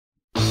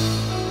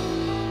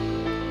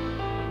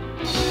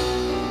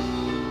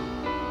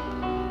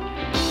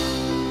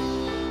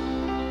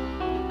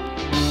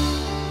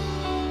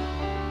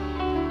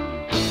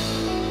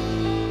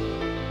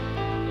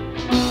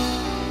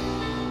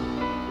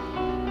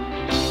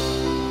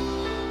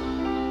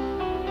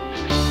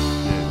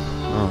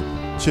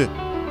Chip.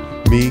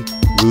 Me,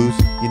 lose,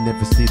 you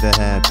never see that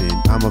happen.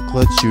 I'm a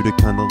clutch shooter,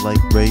 kinda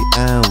like Ray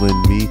Allen.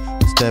 Me,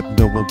 step,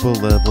 no one will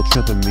level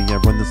trample me. I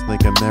run this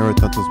like a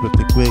marathon so swift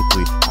and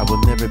quickly. I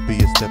will never be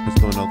a stepping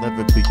stone, I'll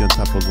ever be on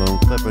top alone.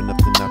 Clever enough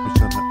to not be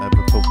shown,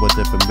 however, for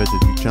whatever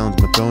measures you challenge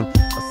my throne.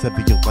 I'll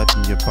sever your life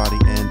from your body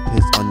and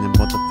piss on your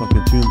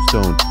motherfucking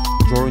tombstone.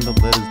 Drawing the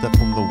letters that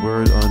form the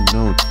word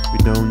unknown.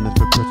 We known that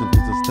for person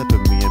takes a step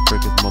at me and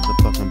break his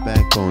motherfucking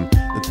backbone.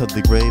 Until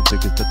the grave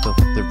diggers that they'll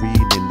have to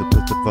rename the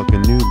push the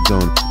fucking noob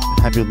zone.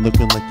 Have you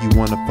looking like you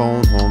want a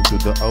phone home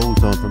through the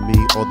ozone. For me,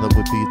 all that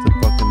would be is a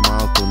fucking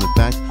milestone. In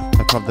fact,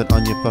 I carved that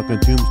on your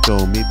fucking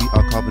tombstone. Maybe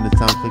I'll carve it in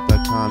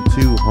soundclick.com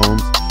too,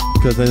 Holmes.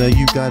 Cause I know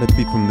you gotta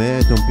be from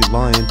there, don't be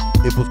lying.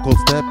 It was called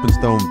stepping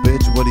stone,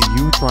 bitch, what are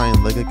you trying?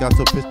 Like I got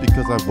so pissed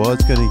because I was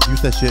gonna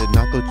use that shit and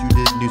I thought you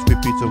did newspaper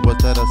pizza, was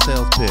that a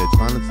sales pitch?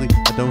 Honestly,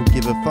 I don't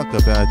give a fuck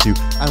about you.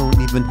 I don't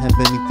even have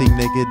anything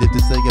negative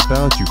to say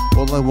about you.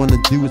 All I wanna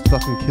do is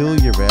fucking kill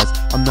your ass.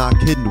 I'm not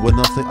kidding when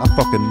I say I'll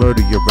fucking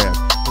murder your ass.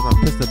 Cause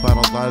I'm pissed about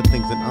a lot of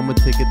things and I'ma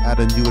take it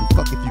out on you. And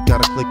fuck if you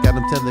gotta click at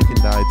them, 10 they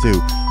can die too.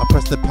 I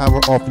press the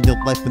power off in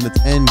your life and it's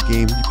end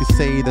game. You can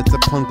say that's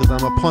a pun cause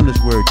I'm a punish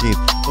word game.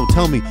 Don't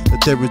tell me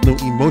that there is no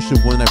emotion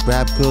when I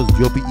rap cause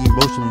you'll be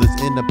emotionless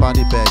in a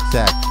body bag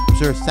sack. I'm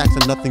sure sacks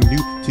are nothing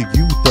new to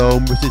you though.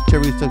 Mr.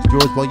 Cherry sucks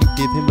yours while you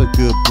give him a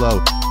good blow.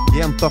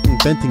 Yeah, I'm fucking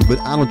venting,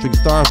 but I don't drink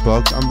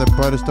Starbucks. I'm the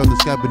brightest star in the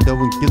sky, but no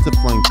one gives a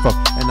flying fuck.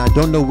 And I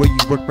don't know where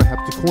you work,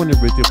 perhaps the corner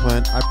is your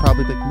plan. I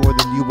probably take more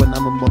than you when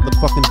I'm a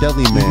motherfucking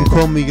deli man. You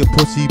call me a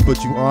pussy, but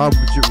you are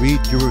what you read.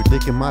 You're a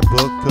dick in my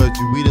book, cause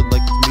you read it like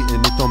it's meat.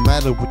 And it don't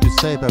matter what you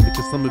say about me,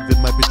 cause some of it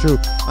might be true.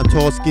 I'm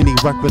tall, skinny,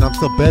 rock, but I'm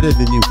still better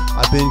than you.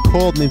 I've been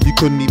called names you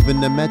couldn't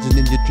even imagine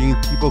in your dreams.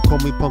 People call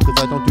me punk cause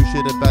I don't do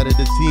shit about it,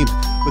 it seems.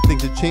 But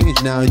things have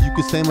changed now, you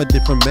can say I'm a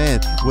different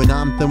man. When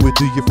I'm done with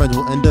you, your friends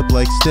will end up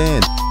like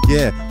Stan.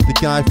 Yeah, the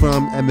guy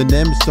from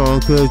Eminem's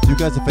song, cause you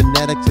guys are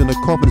fanatics and a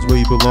coffin is where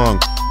you belong.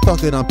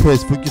 Fuck it, I'm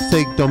pissed, for your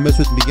sake, don't mess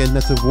with me. And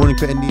that's a warning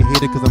for any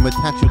hater, cause I'ma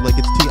tax you like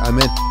it's tea. I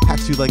meant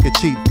tax you like a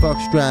cheat,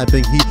 fuck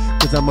strapping heat.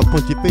 Cause I'ma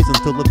punch your face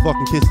until it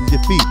fucking kisses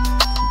your feet.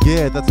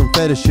 Yeah, that's some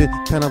fetish shit,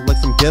 kinda like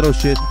some ghetto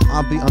shit.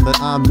 I'll be on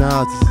that I'm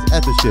now, this is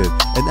epic shit.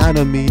 And I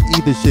don't mean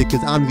either shit,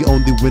 cause I'm the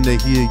only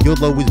winner here. You'll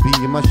always be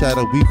in my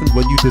shadow, even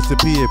when you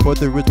disappear. But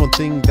there is one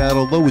thing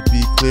that'll always be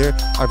clear.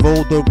 I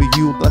rolled over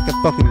you like a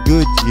fucking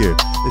good year.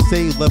 They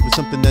say love is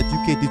something that you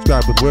can't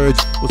describe with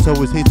words. Well, so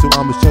is hate, so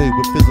I'ma show you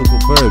with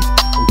physical verbs.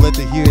 I'm glad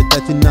to hear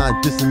that you're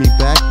not dissing me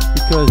back,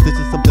 because this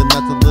is something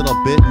that's a little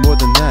bit more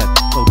than that.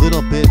 A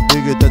little bit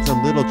bigger than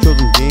some little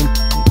children's game.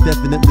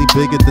 Definitely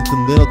bigger than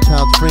some little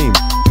child's frame.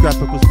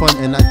 Scrapbook was fun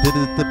and I did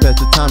it the best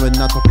of time. And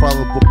not so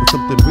probable, but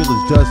something real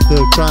is just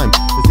a crime.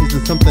 This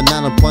isn't something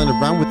that I'm playing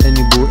around with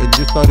anymore. And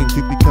you're starting to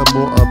become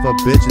more of a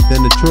bitch than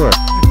a chore.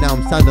 Now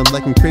I'm sounding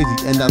like I'm crazy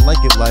and I like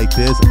it like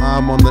this.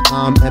 I'm on the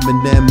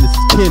Eminem, this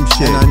is Kim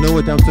shit. And I know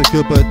it sounds so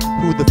good, but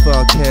who the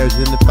fuck cares?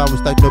 And if I was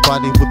like,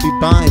 nobody would be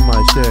buying my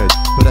shares.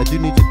 But I do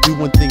need to do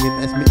one thing and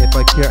ask me if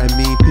I care. I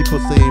mean,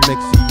 people say it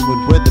makes you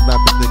and where the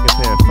rappers they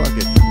compare. Fuck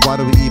it, why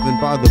do we even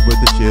bother with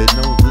the shit?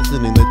 No one's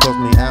listening, they toss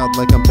me out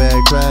like I'm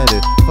bad credit.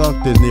 Fuck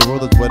Disney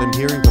World, that's what I'm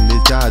hearing from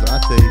these guys. I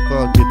say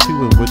fuck it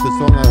too, and with the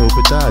song I hope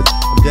it dies.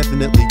 I'm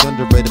definitely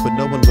underrated, but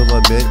no one will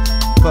admit.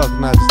 Fuck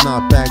not, it's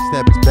not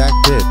backstab, it's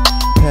backbit.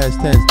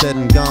 Past tense, dead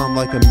and gone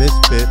like a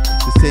misfit.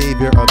 The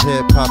savior of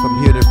hip-hop, I'm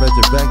here to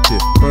resurrect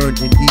it. Burn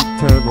in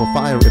eternal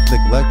fire if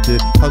neglected.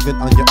 Hugging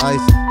on your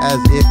ice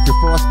as if you're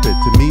frostbit.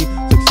 To me,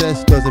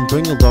 success doesn't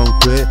bring along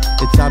quit.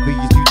 It's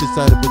obvious you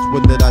decided which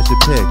one that I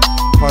should pick.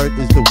 Heart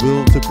is the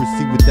will to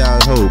proceed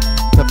without hope.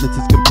 Toughness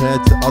is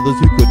compared to others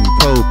who couldn't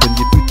cope. And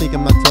if you think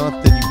I'm not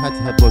tough, then you had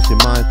to have lost your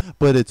mind.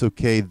 But it's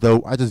okay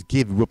though, I just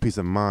gave you a peace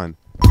of mind.